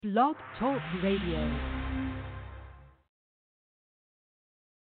Blog Talk Radio.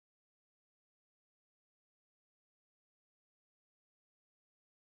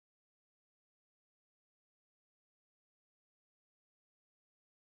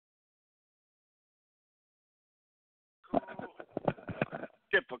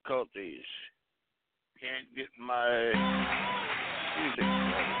 Difficulties. Can't get my music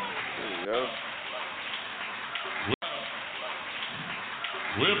started. There we go.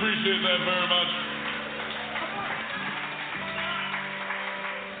 We appreciate that very much.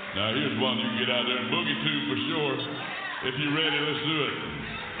 Now here's one you can get out there and boogie to for sure. If you're ready, let's do it.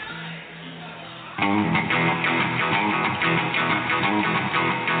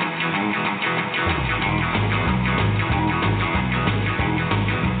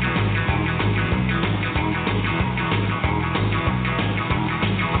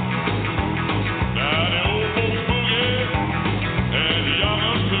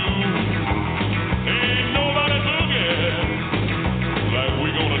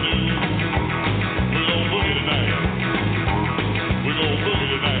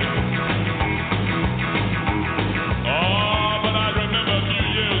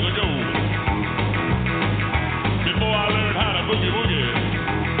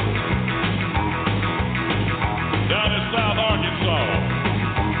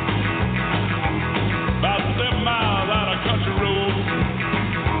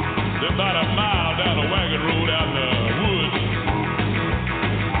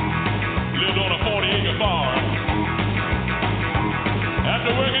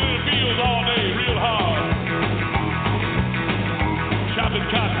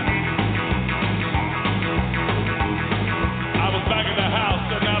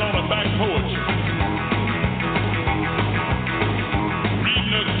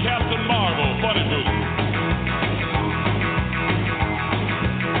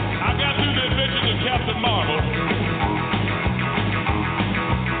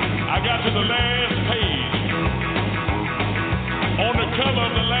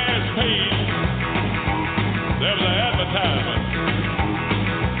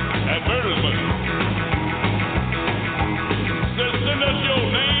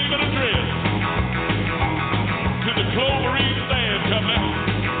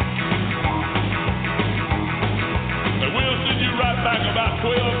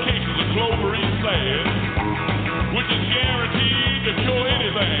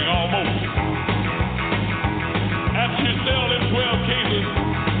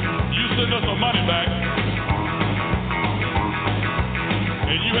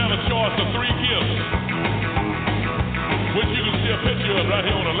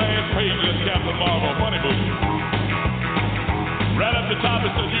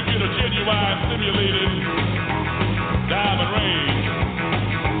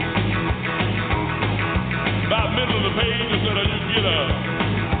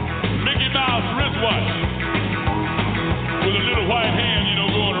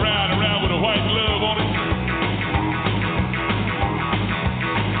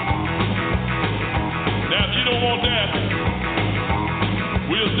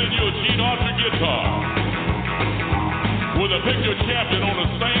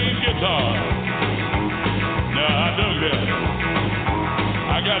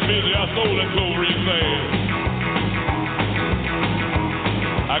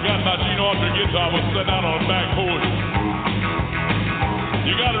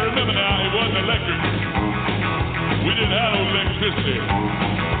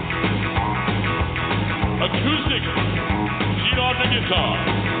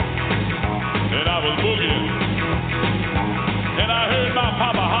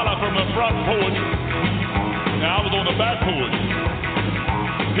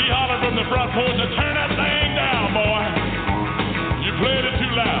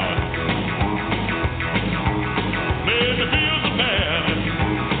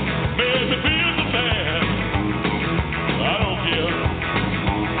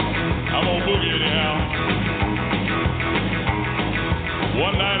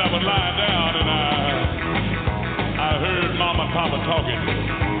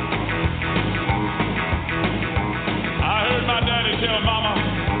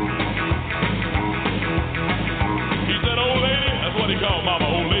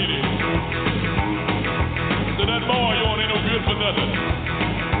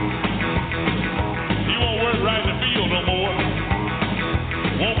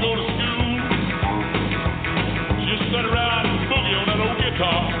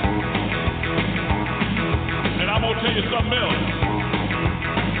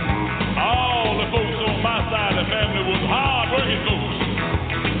 All the folks on my side of the family was hard-working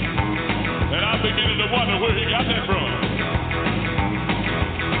folks. got that from.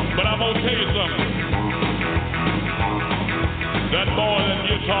 But I'm gonna tell you something. That boy, that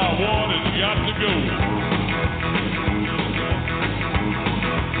guitar one has got to go.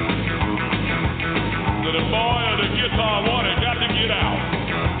 So the boy of the guitar one has got to get out.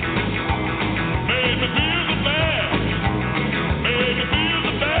 Made me feel so bad. Made me feel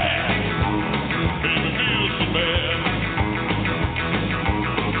so bad. Made me feel so bad.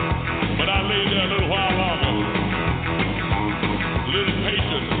 But I lay there a little while longer. A little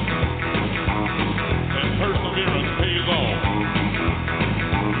patience and perseverance pays off.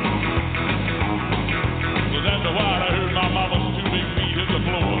 Because after a while I heard my mama's 2 big feet hit the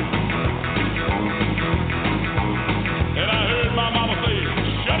floor. And I heard my mama say,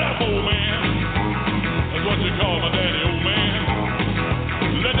 "Shut up, old man." That's what you call my daddy, old man.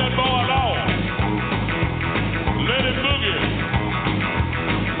 Let that boy alone. Let him boogie.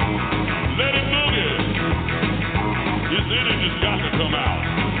 Let him boogie. His energy's got to come out.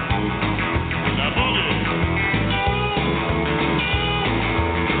 Now boogie.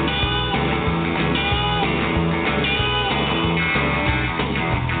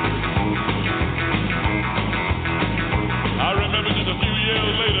 I remember just a few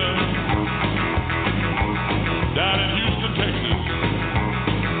years later, down in Houston, Texas,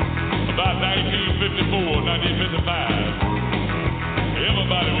 about 1954, 1955,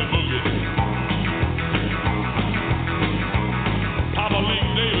 everybody was boogie. Papa Link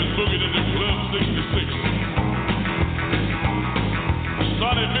Davis boogied into Club 66.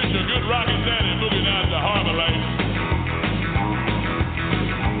 Sonny Fisher, good rockin' daddy, boogied out to Harbor Lights.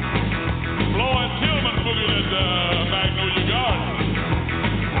 Floyd Tillman boogied at Magnolia Gardens.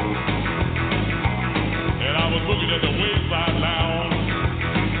 And I was boogied at the Wayside Lounge.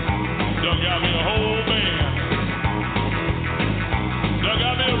 Dug got me a whole band. Dug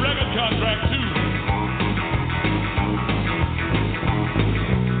got me a record contract too.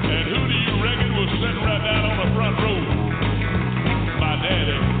 And who do you reckon was sitting right down on the front row? My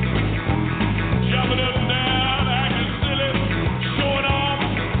daddy. Jumping up and down, acting silly, showing off,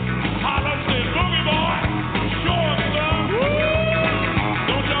 hollering, saying, "Boogie boy, show him some."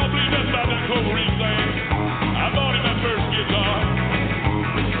 Don't y'all believe that about that Cloverine thing? I bought him that first guitar.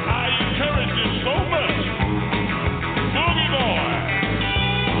 I encouraged him so much. Boogie boy.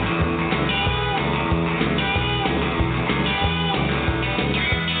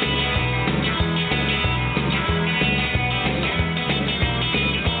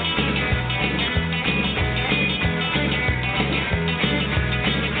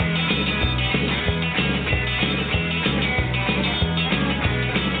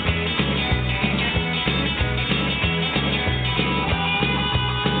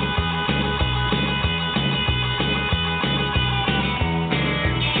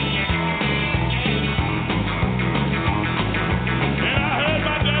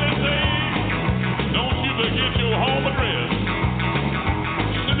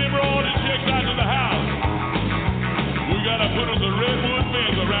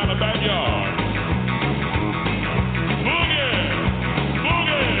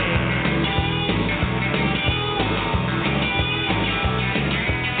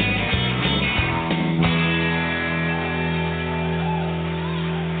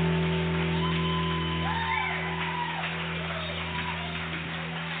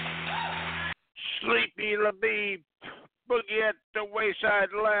 Sleepy Labeef, Boogie at the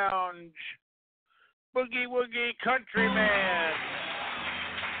Wayside Lounge, Boogie Woogie Countryman.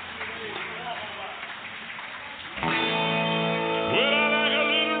 Well, I like a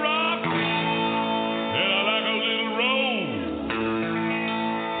little rock, and I like a little roll,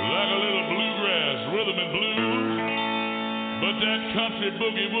 like a little bluegrass, rhythm and blues. But that country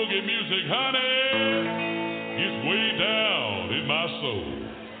boogie woogie music, honey, is way down in my soul.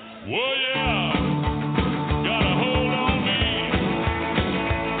 Well, yeah, got a hold on me.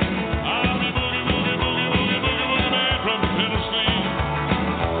 I'm a boogie, boogie, boogie, boogie, boogie, boogie man from Tennessee.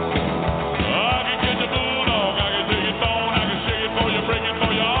 I can get the bulldog, I can take it bone, I can shake it for you, break it for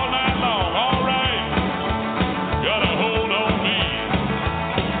you all night long. All right, got a hold on me.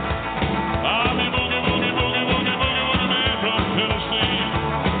 I'm a boogie, boogie, boogie, boogie, boogie, boogie man from Tennessee.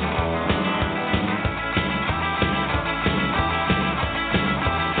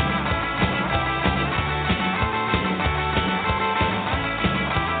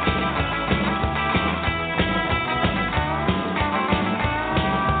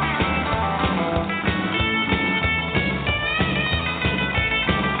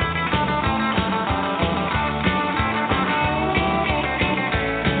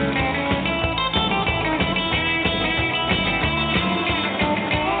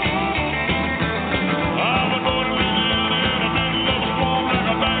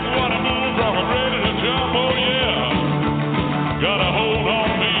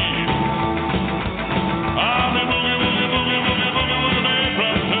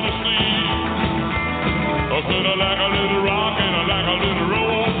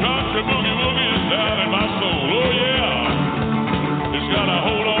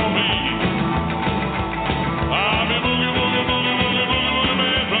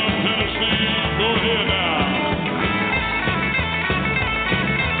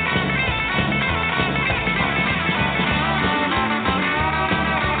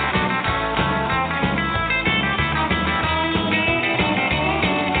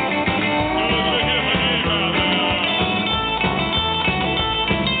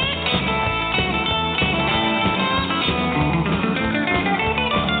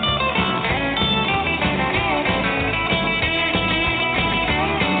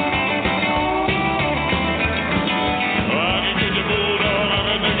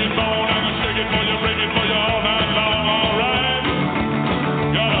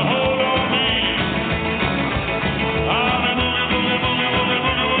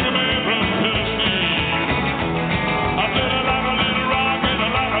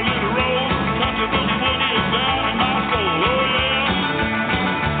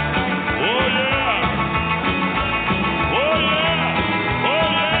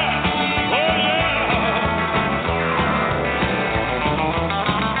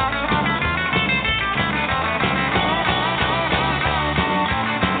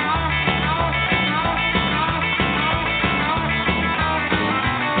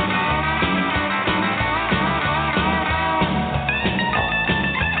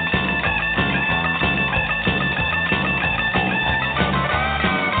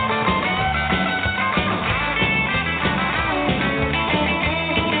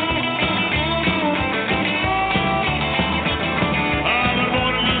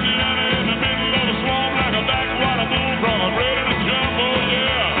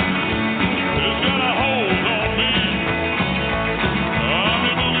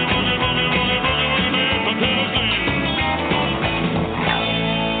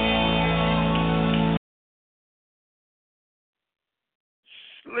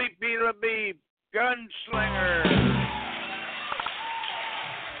 gunslinger.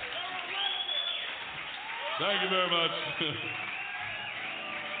 Thank you very much.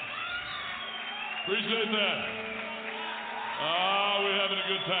 Appreciate that. We're having a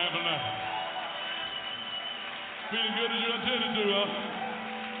good time tonight. Feeling good as you intended to,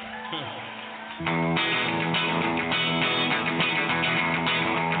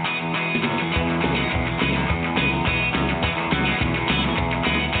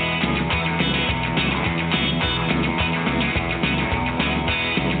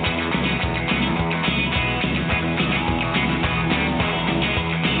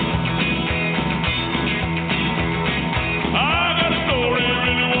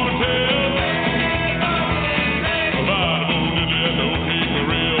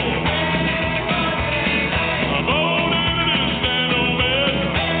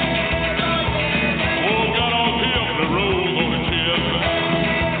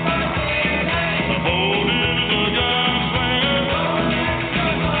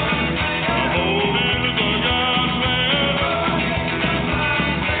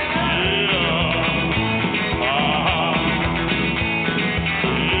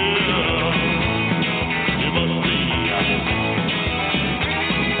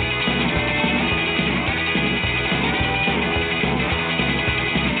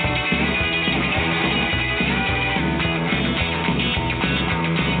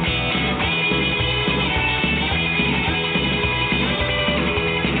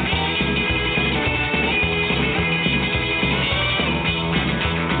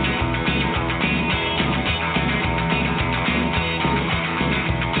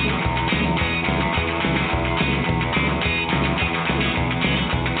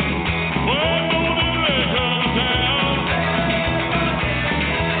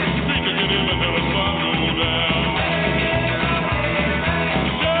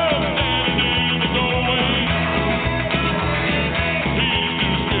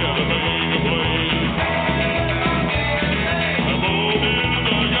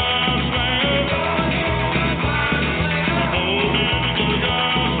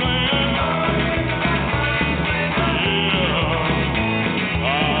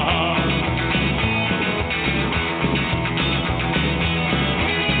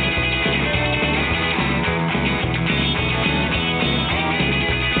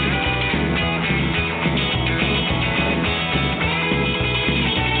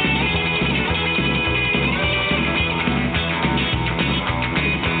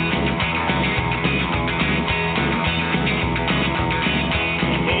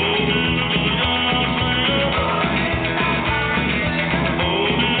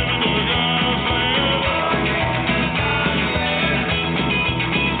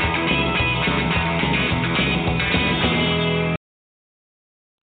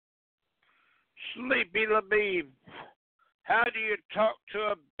 Sleepy Labeef, how do you talk to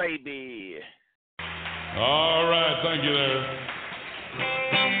a baby? All right, thank you there.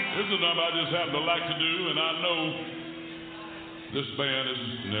 This is a number I just happen to like to do, and I know this band has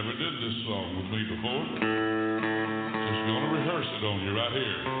never did this song with me before. Just gonna rehearse it on you right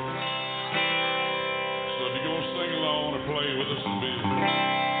here. So if you're gonna sing along or play with us, it'll be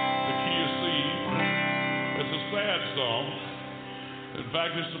the key of C. It's a sad song. In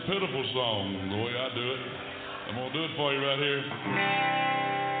fact, it's a pitiful song, the way I do it. I'm gonna do it for you right here.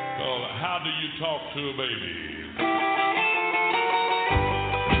 Called How Do You Talk to a Baby?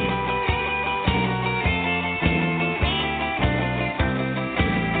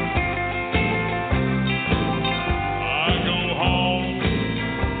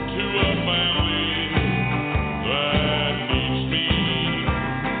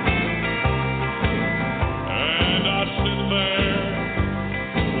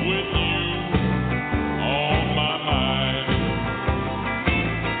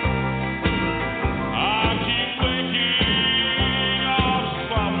 Thinking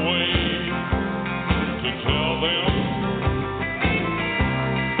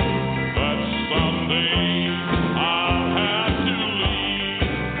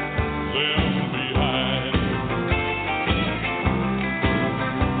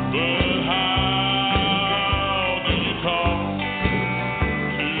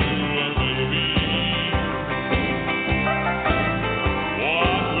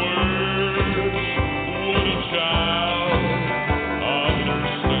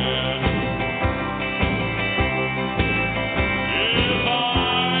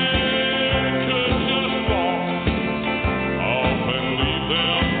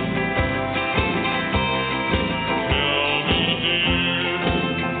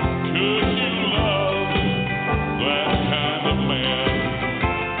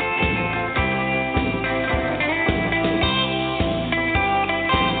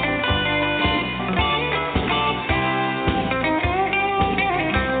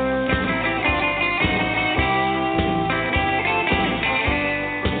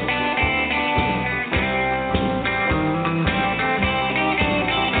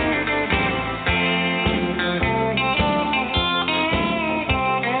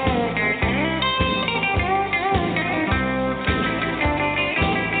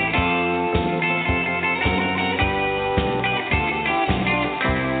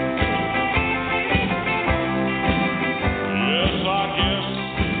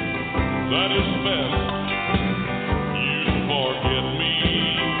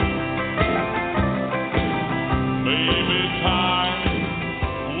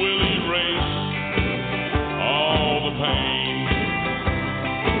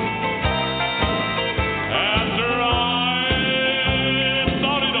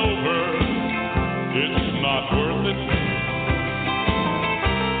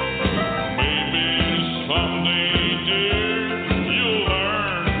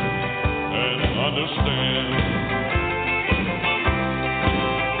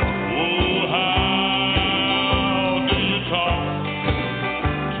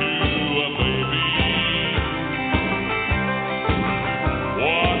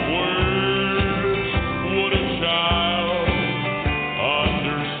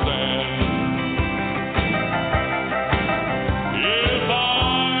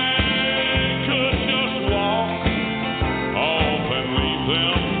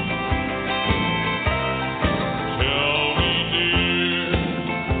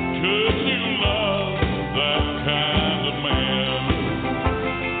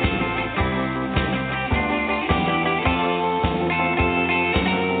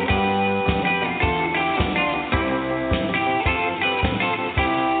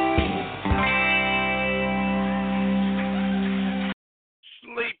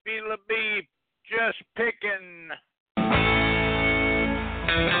again.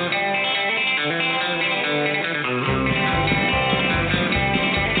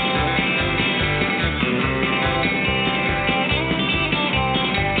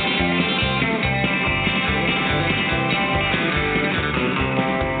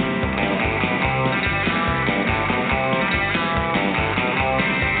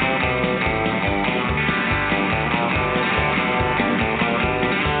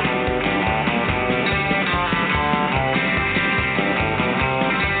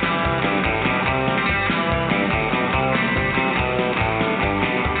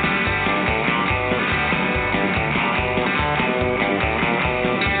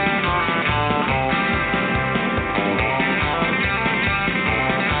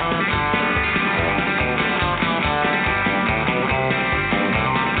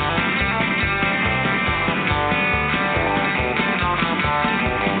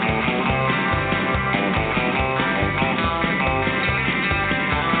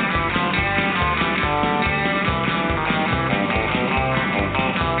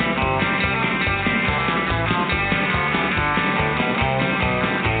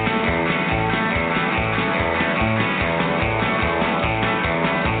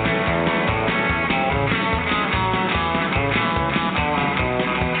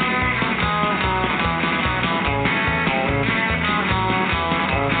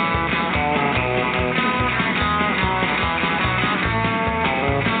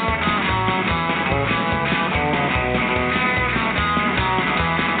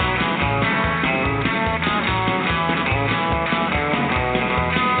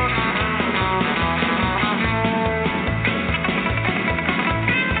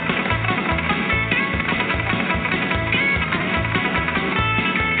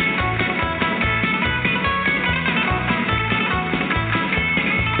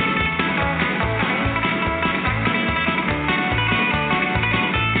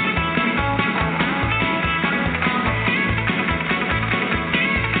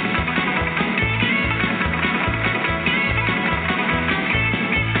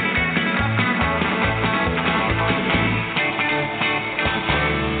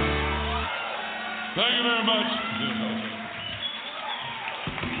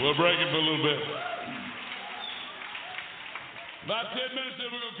 We'll break it for a little bit. About 10 minutes, then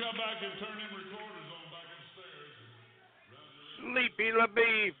we're going to come back and turn them recorders on back upstairs. Sleepy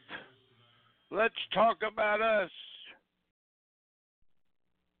Labeef, let's talk about us.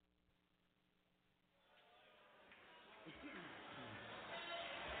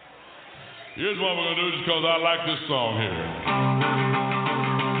 Here's what we're going to do just because I like this song here.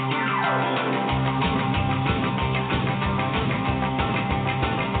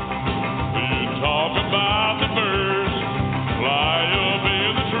 Talk about the birds fly up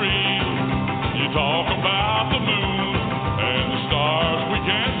in the trees. You talk about the moon and the stars we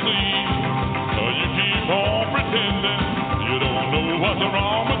can't see. You keep on pretending you don't know what's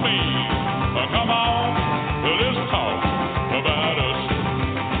wrong with me. Come on, let's talk about us.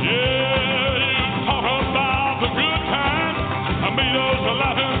 Yeah, you talk about the good times.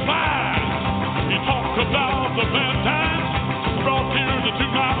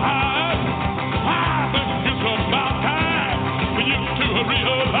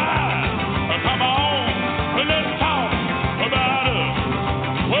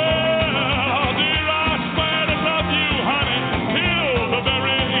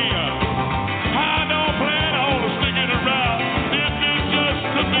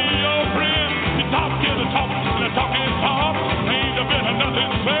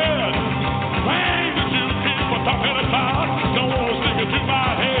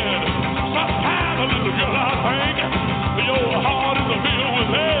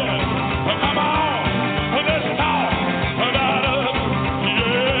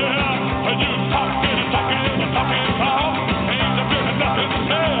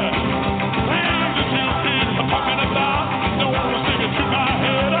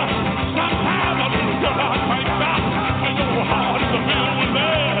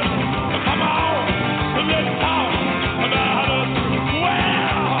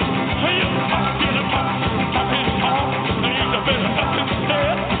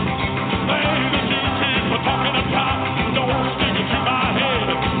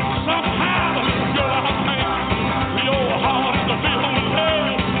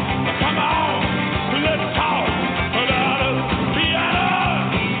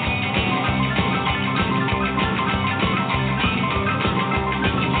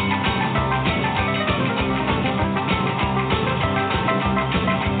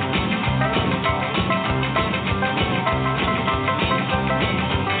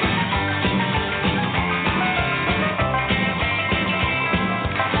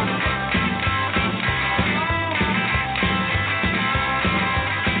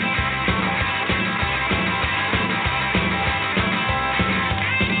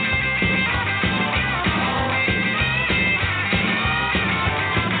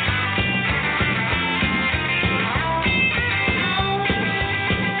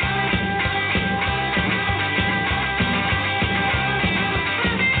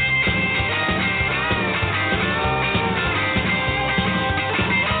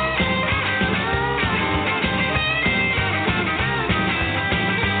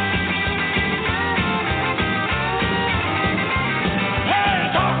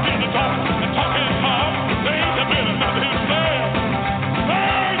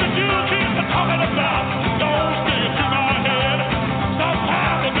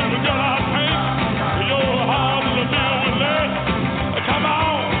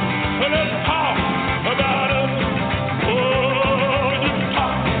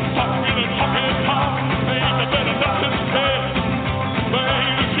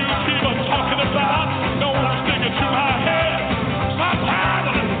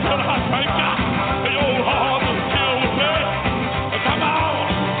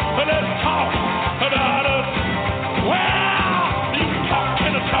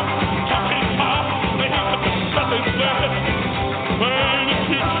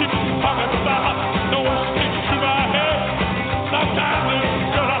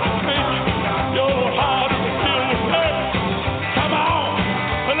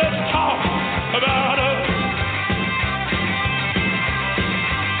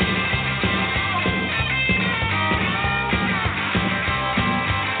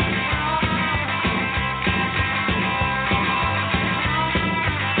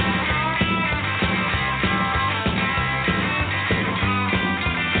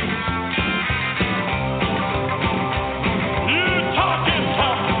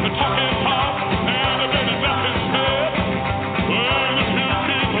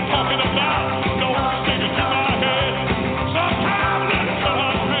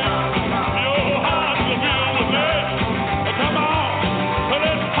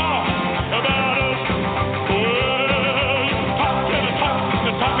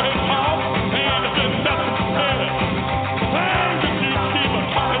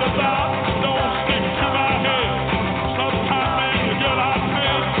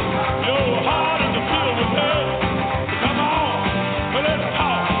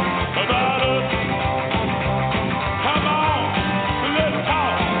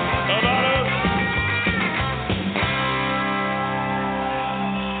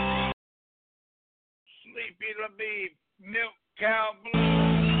 Labeef, Milk Cow Blues.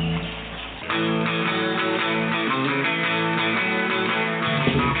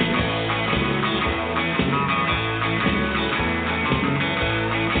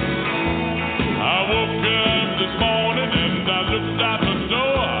 I woke up this morning and I looked out the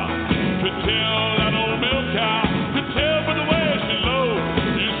door. Could tell that old milk cow, could tell by the way she looked.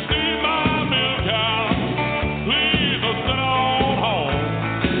 You see my milk cow, please send on home.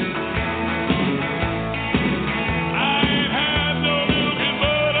 I ain't had no milk and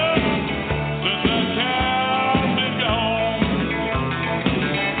butter since that cow's been gone.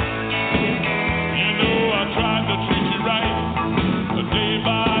 You know I tried to treat you right, day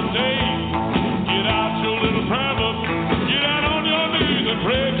by day. Get out your little prayer book, get out on your knees and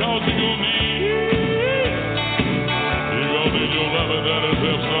pray, 'cause you're gonna need your mother that'll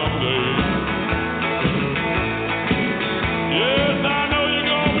help someday. Yes, I know you're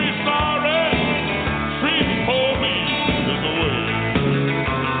gonna be sorry, treating poor me this way.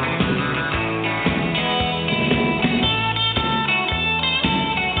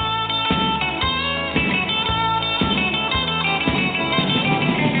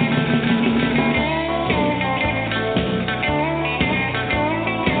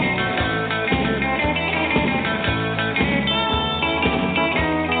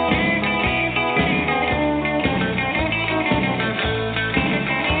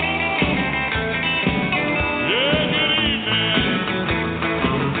 Yeah, good evening.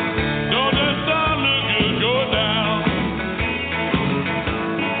 Don't that sound look good? Go down.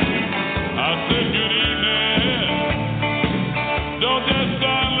 I said good evening. Don't that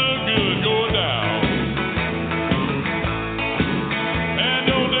sound look good? Go down. And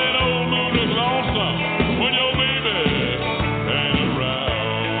don't that old moon look lonesome when your baby ain't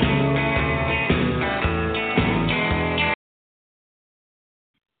around.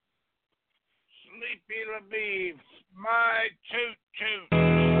 Sleepy Labeef, my toot toot.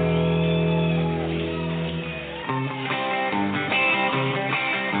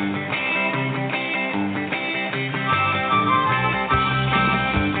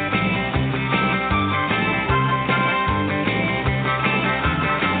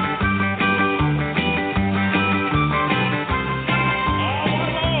 Oh,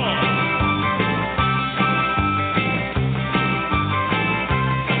 Lord.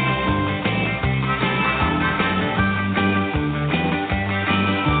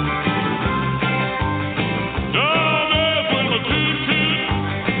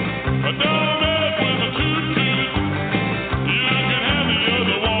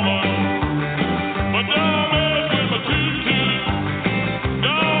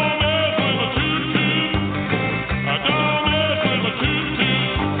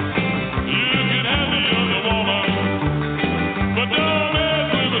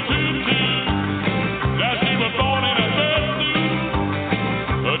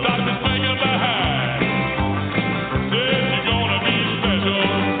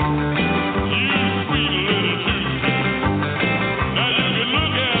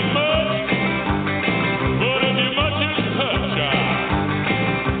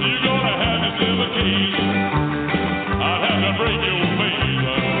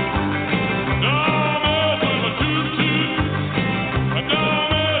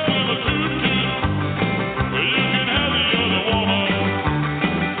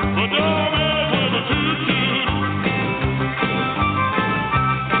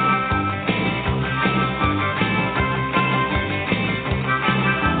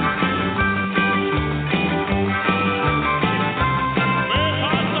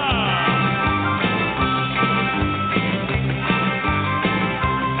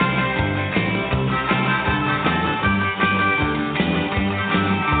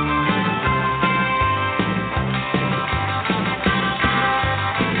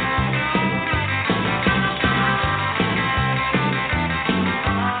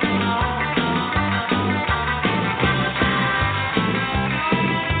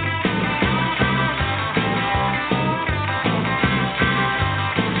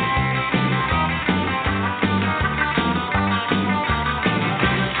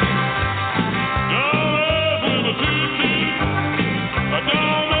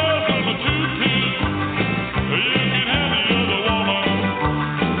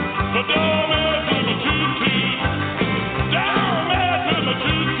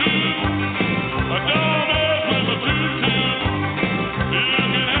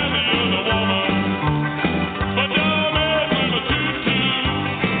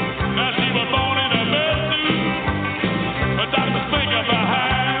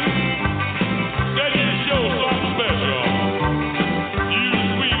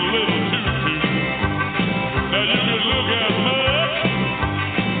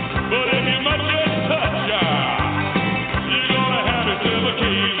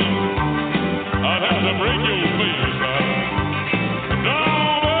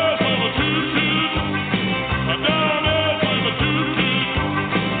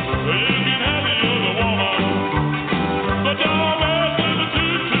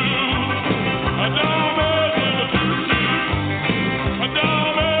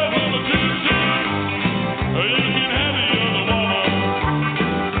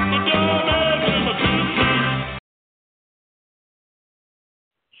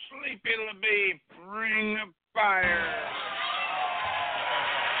 Sleepy Labeef, Ring of Fire.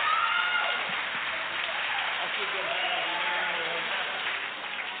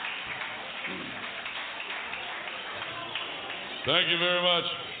 Thank you very much.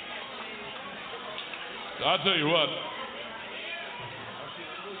 I'll tell you what.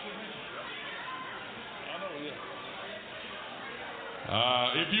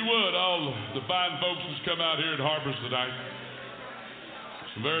 If you would, all the fine folks that's come out here at Harper's tonight,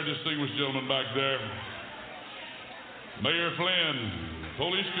 some very distinguished gentlemen back there, Mayor Flynn,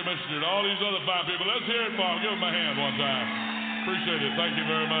 Police Commissioner, and all these other fine people. Let's hear it for them. Give them a hand one time. Appreciate it. Thank you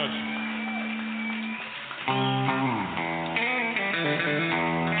very much.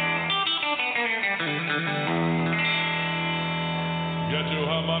 Got your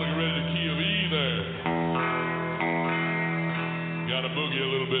harmonica ready to key of E there. Got a boogie a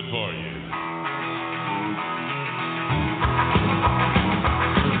little bit for you.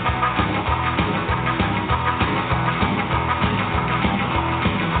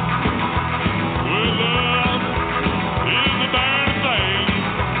 Well, love is the burning thing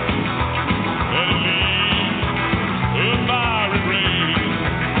that leaves a fiery rain,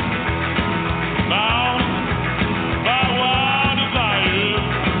 bound by wild desire.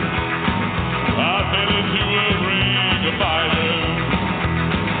 I fell into a ring of fire.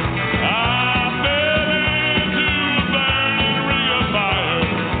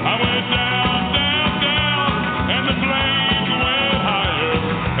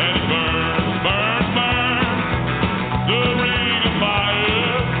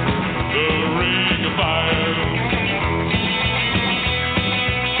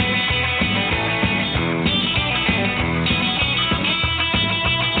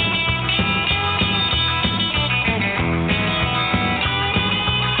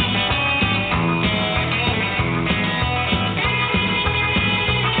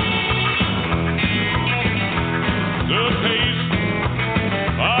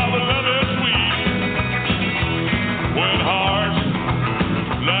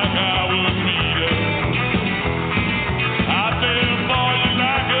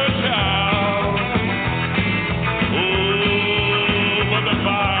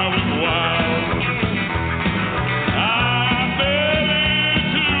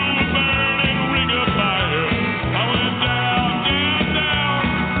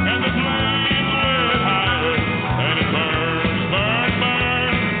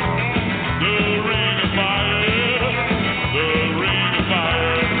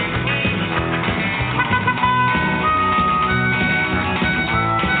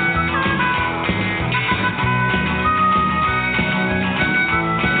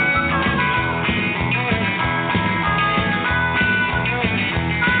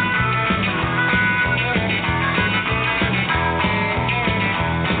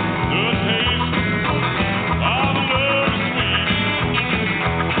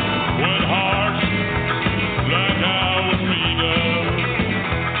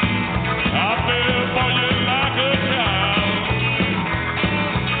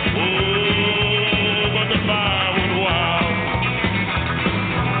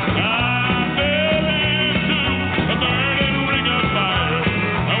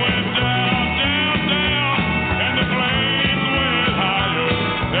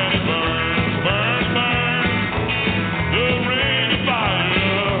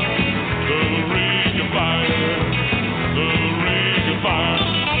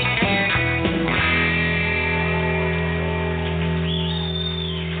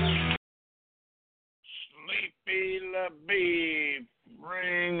 Labeef,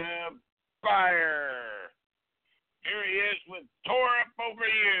 Ring of Fire. Here he is with Tore Up Over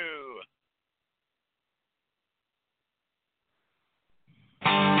You.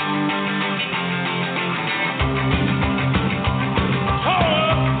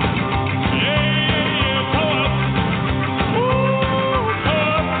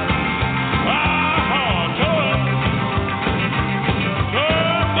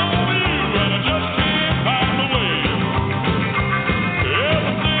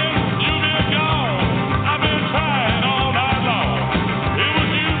 I've been trying all night long. It was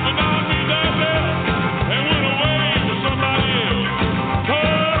you, but not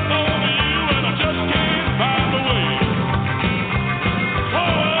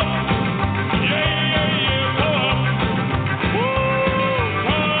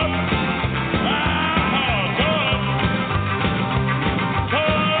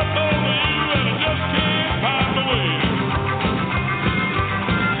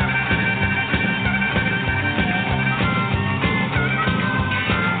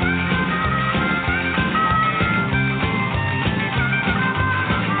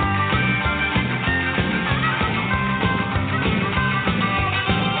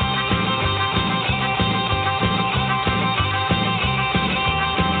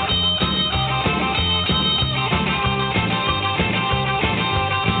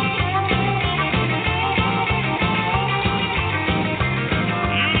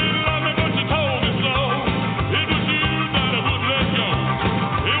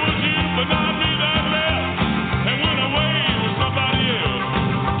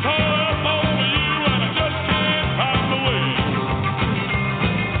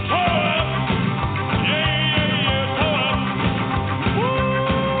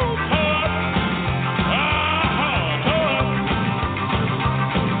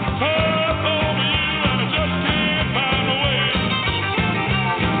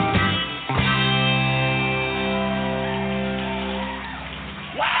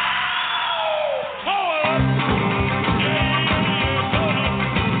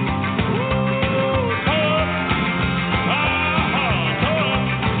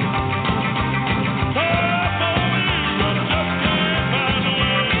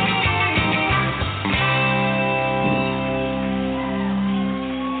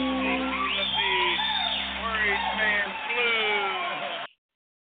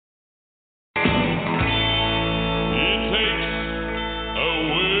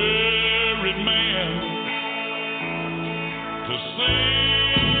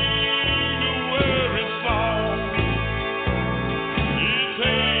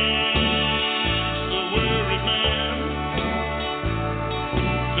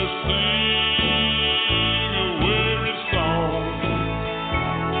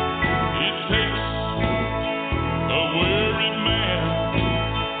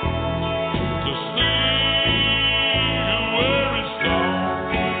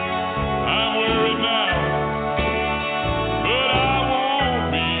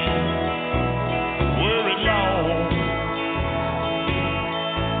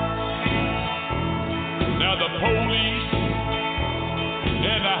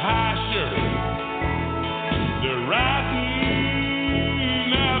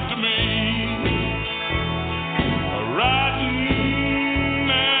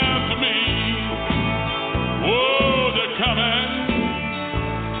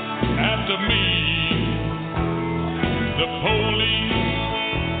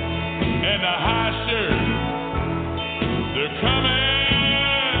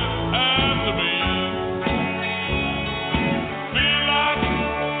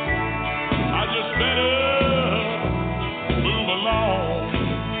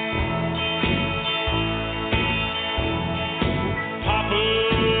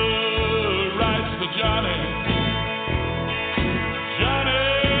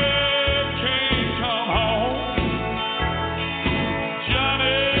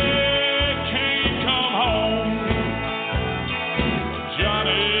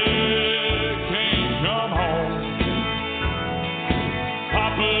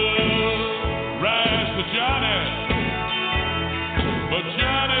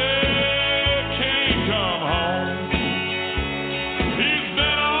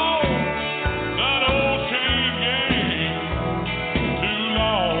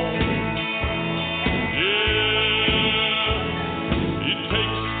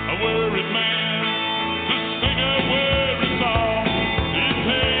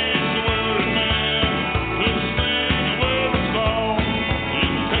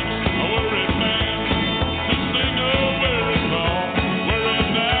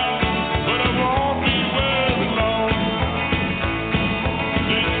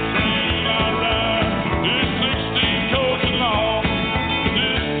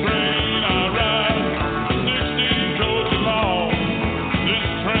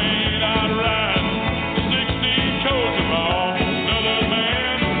train I'd ride 16 coaches long. Another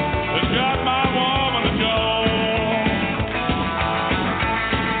man has got my woman gone.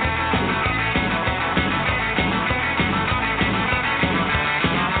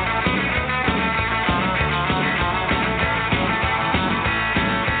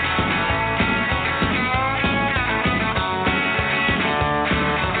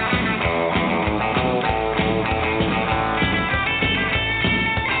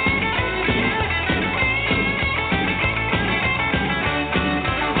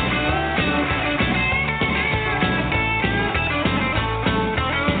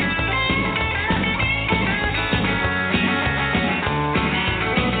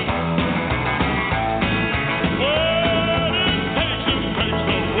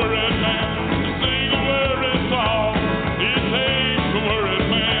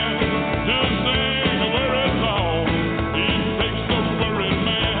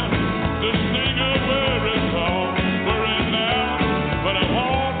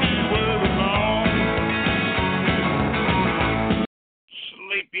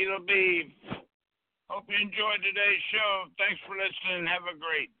 Sleepy Labeef. Hope you enjoyed today's show. Thanks for listening. Have a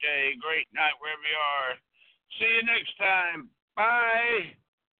great day, great night, wherever you are. See you next time. Bye.